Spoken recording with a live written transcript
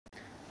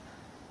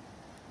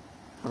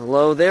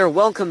Hello there,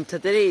 welcome to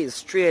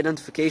today's tree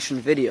identification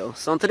video.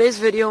 So in today's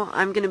video,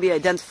 I'm going to be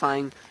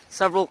identifying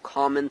several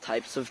common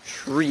types of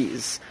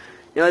trees.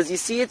 Now as you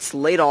see, it's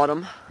late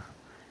autumn,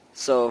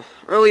 so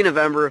early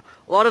November.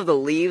 A lot of the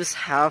leaves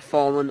have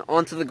fallen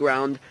onto the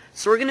ground,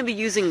 so we're going to be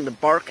using the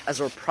bark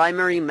as our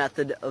primary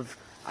method of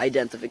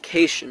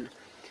identification.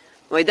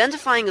 Now,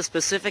 identifying a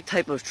specific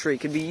type of tree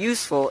could be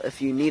useful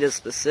if you need a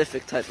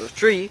specific type of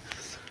tree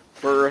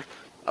for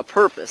a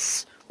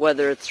purpose.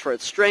 Whether it's for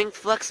its strength,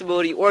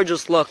 flexibility, or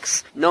just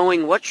looks,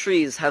 knowing what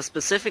trees have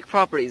specific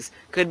properties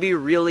could be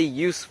really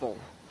useful.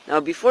 Now,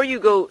 before you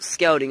go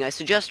scouting, I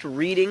suggest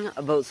reading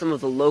about some of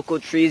the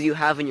local trees you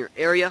have in your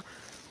area.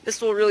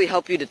 This will really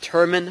help you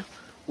determine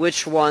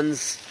which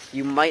ones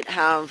you might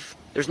have.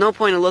 There's no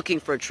point in looking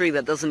for a tree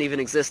that doesn't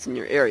even exist in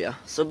your area,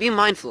 so be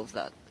mindful of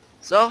that.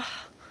 So,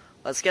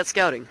 let's get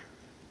scouting.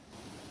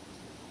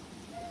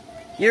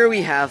 Here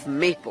we have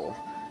maple.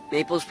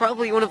 Maple is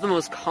probably one of the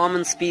most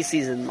common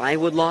species in my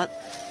woodlot,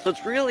 so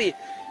it's really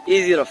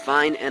easy to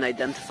find and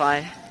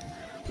identify.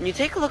 When you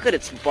take a look at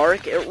its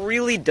bark, it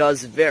really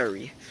does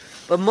vary,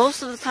 but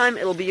most of the time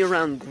it'll be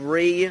around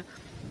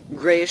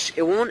grayish.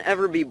 It won't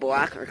ever be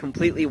black or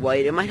completely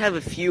white. It might have a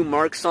few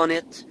marks on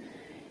it.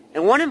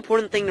 And one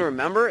important thing to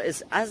remember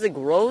is as it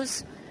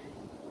grows,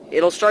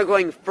 it'll start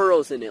growing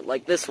furrows in it,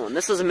 like this one.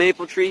 This is a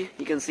maple tree.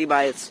 You can see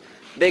by its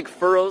big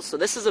furrows, so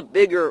this is a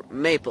bigger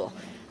maple.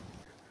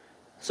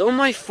 So in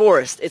my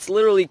forest, it's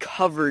literally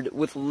covered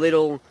with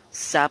little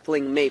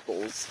sapling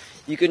maples.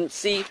 You can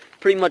see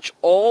pretty much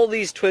all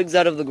these twigs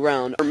out of the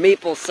ground are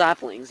maple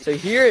saplings. So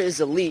here is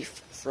a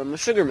leaf from a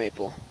sugar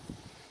maple.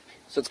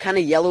 So it's kind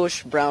of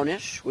yellowish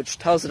brownish, which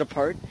tells it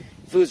apart.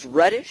 If it was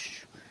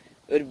reddish,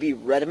 it would be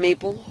red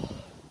maple.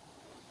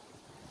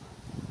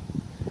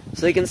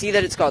 So you can see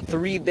that it's got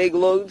 3 big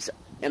lobes,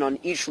 and on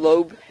each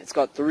lobe, it's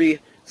got 3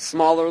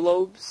 smaller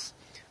lobes.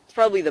 It's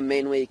probably the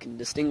main way you can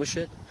distinguish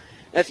it.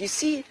 Now, if you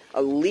see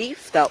a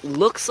leaf that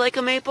looks like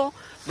a maple,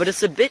 but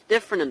it's a bit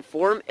different in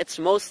form, it's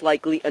most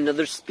likely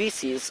another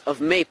species of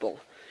maple.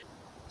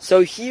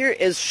 So here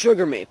is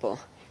sugar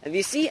maple. If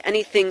you see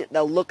anything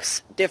that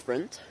looks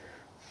different,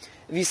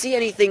 if you see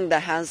anything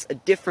that has a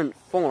different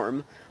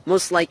form,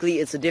 most likely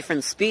it's a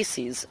different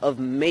species of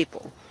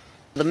maple.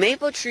 The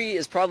maple tree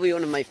is probably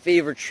one of my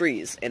favorite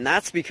trees, and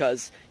that's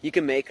because you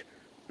can make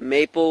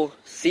maple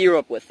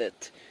syrup with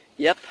it.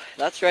 Yep,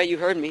 that's right, you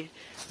heard me.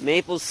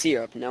 Maple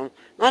syrup. Now,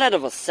 not out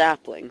of a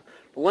sapling,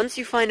 but once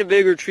you find a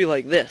bigger tree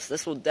like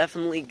this will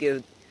definitely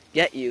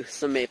get you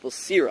some maple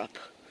syrup.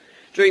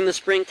 During the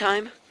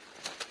springtime,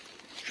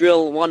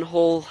 drill 1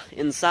 hole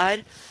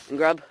inside and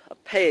grab a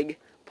peg,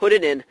 put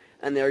it in,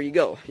 and there you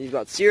go. You've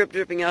got syrup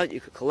dripping out,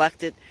 you could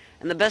collect it,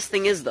 and the best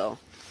thing is though,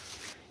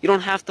 you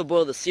don't have to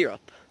boil the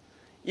syrup.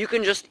 You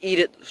can just eat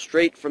it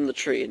straight from the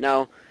tree.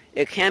 Now,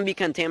 it can be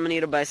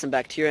contaminated by some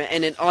bacteria,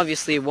 and it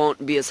obviously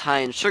won't be as high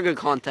in sugar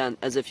content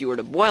as if you were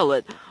to boil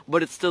it,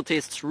 but it still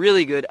tastes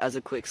really good as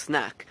a quick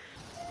snack.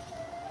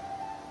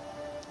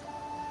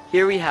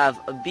 Here we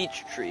have a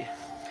beech tree.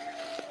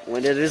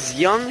 When it is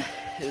young,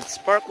 its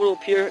bark will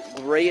appear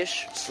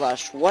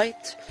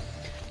grayish/white,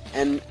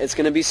 and it's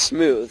going to be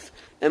smooth.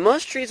 And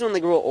most trees, when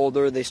they grow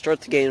older, they start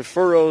to gain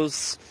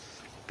furrows.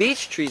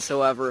 Beech trees,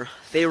 however,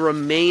 they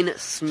remain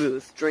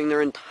smooth during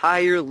their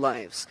entire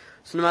lives.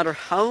 So no matter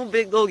how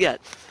big they'll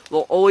get,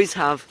 they'll always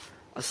have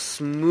a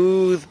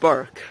smooth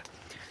bark.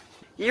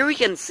 Here we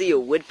can see a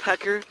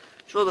woodpecker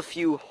drill a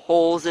few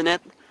holes in it,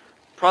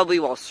 probably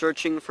while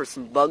searching for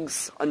some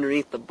bugs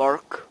underneath the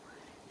bark.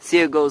 See,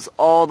 it goes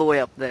all the way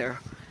up there.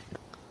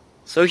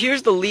 So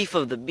here's the leaf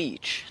of the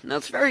beech. Now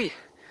it's very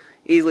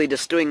easily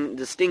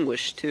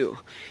distinguished too.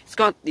 It's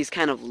got these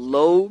kind of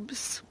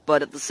lobes,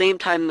 but at the same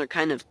time they're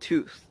kind of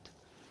toothed.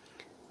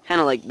 Kind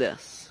of like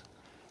this.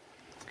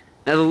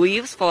 Now the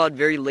leaves fall out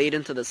very late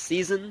into the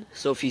season,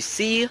 so if you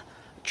see a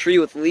tree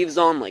with leaves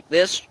on like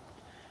this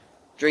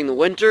during the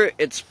winter,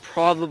 it's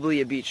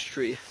probably a beech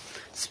tree.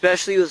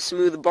 Especially with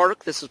smooth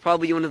bark, this is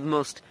probably one of the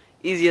most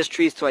easiest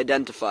trees to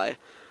identify.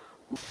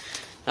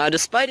 Now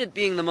despite it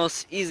being the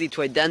most easy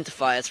to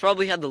identify, it's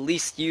probably had the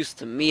least use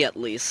to me at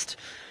least.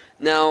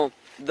 Now,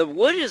 the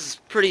wood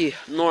is pretty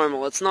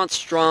normal. It's not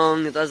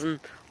strong, it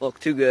doesn't look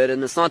too good,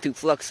 and it's not too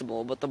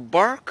flexible, but the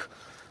bark,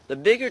 the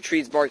bigger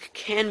tree's bark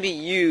can be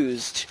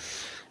used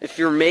if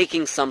you're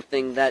making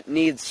something that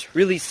needs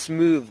really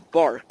smooth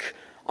bark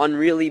on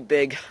really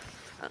big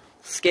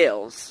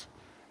scales.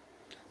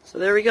 So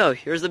there we go,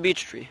 here's the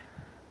beech tree.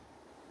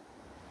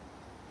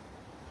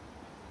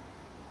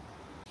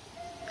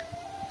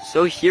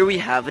 So here we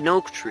have an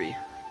oak tree.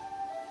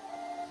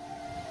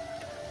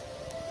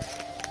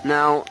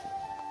 Now,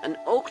 an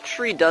oak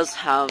tree does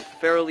have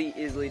fairly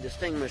easily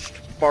distinguished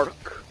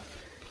bark.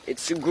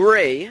 It's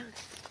gray,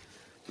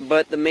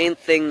 but the main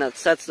thing that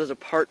sets it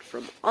apart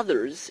from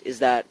others is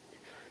that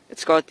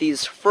it's got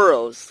these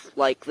furrows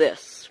like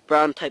this,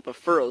 brown type of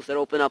furrows that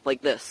open up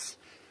like this.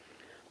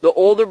 The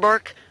older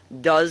bark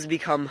does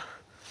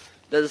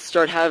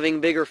start having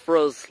bigger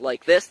furrows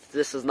like this.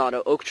 This is not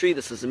an oak tree,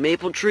 this is a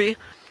maple tree.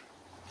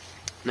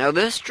 Now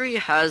this tree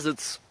has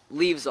its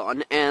leaves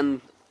on,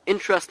 and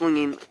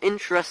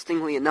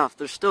interestingly enough,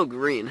 they're still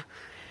green.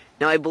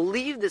 Now, I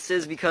believe this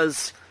is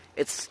because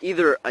it's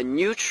either a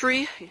new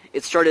tree,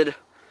 it started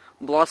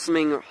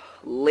blossoming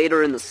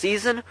later in the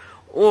season,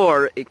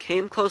 or it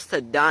came close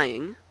to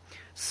dying,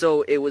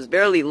 so it was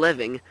barely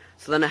living,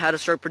 so then it had to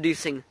start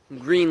producing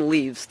green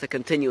leaves to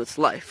continue its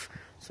life.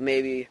 So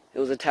maybe it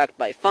was attacked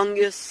by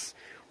fungus,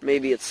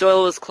 maybe its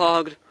soil was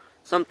clogged.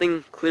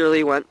 Something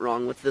clearly went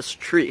wrong with this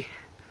tree.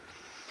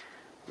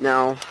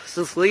 Now,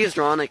 since the leaves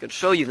are on, I could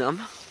show you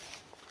them.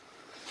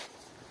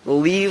 The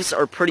leaves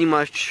are pretty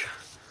much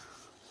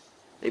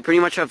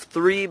have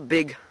three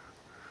big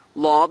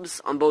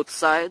lobes on both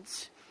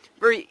sides,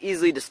 very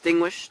easily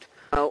distinguished.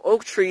 Now,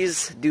 oak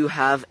trees do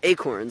have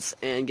acorns,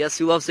 and guess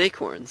who loves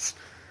acorns?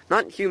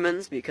 Not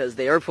humans, because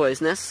they are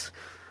poisonous.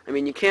 I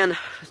mean, you can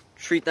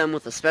treat them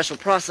with a special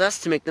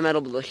process to make them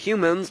edible to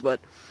humans, but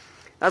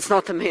that's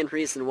not the main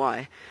reason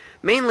why.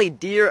 Mainly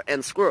deer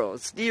and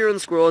squirrels. Deer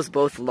and squirrels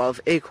both love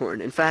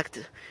acorn. In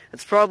fact,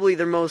 it's probably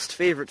their most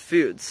favorite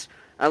foods.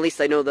 At least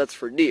I know that's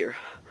for deer.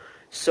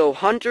 So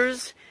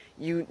hunters,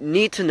 you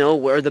need to know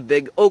where the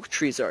big oak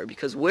trees are,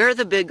 because where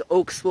the big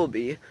oaks will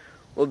be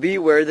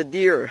where the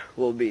deer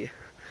will be.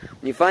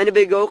 When you find a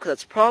big oak,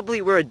 that's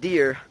probably where a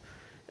deer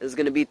is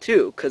going to be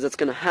too, because it's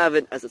going to have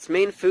it as its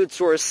main food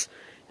source,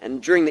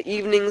 and during the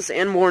evenings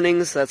and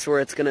mornings, that's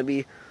where it's going to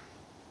be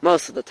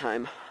most of the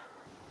time.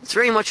 It's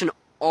very much an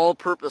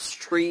all-purpose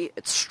tree.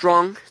 It's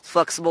strong, it's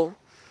flexible.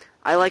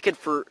 I like it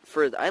for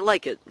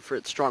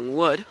its strong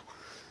wood.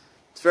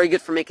 It's very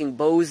good for making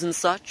bows and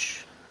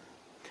such.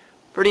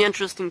 Pretty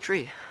interesting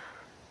tree.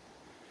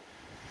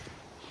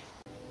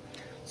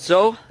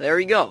 So, there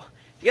you go.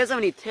 If you guys have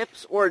any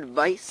tips or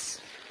advice,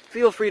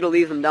 feel free to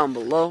leave them down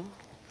below.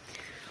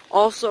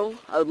 Also,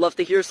 I would love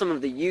to hear some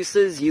of the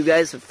uses you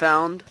guys have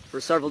found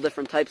for several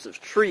different types of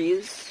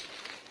trees.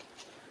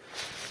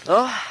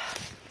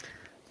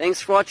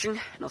 Thanks for watching,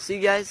 and I'll see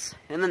you guys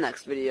in the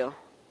next video.